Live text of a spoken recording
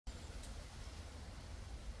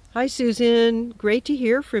Hi, Susan. Great to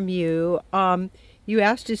hear from you. You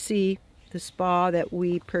asked to see the spa that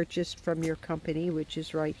we purchased from your company, which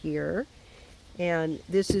is right here. And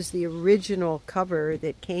this is the original cover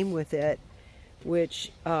that came with it,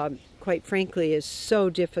 which, quite frankly, is so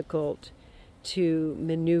difficult to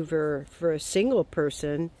maneuver for a single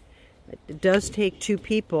person. It does take two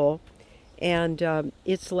people, and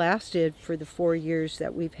it's lasted for the 4 years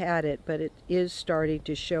that we've had it, but it is starting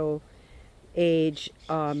to show age,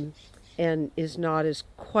 and is not as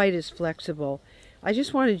quite as flexible. I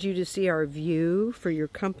just wanted you to see our view for your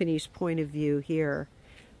company's point of view here.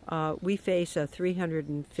 We face a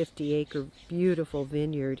 350-acre beautiful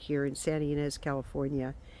vineyard here in Santa Ynez,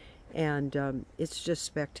 California, and it's just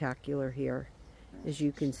spectacular here, as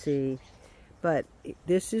you can see. But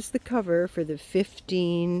this is the cover for the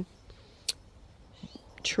 15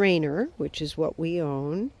 trainer, which is what we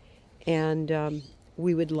own, and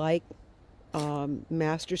we would like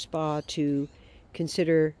Master Spa to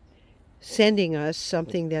consider sending us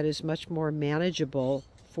something that is much more manageable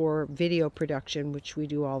for video production, which we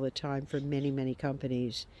do all the time for many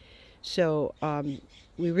companies. So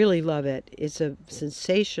we really love it. It's a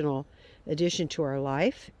sensational addition to our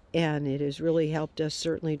life, and it has really helped us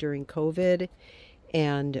certainly during COVID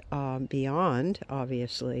and beyond,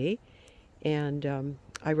 obviously. And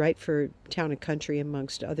I write for Town and Country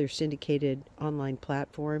amongst other syndicated online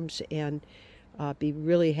platforms, and be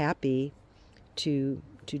really happy to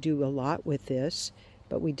do a lot with this.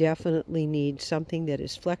 But we definitely need something that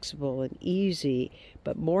is flexible and easy,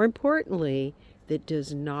 but more importantly, that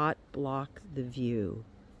does not block the view.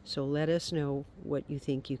 So let us know what you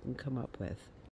think you can come up with.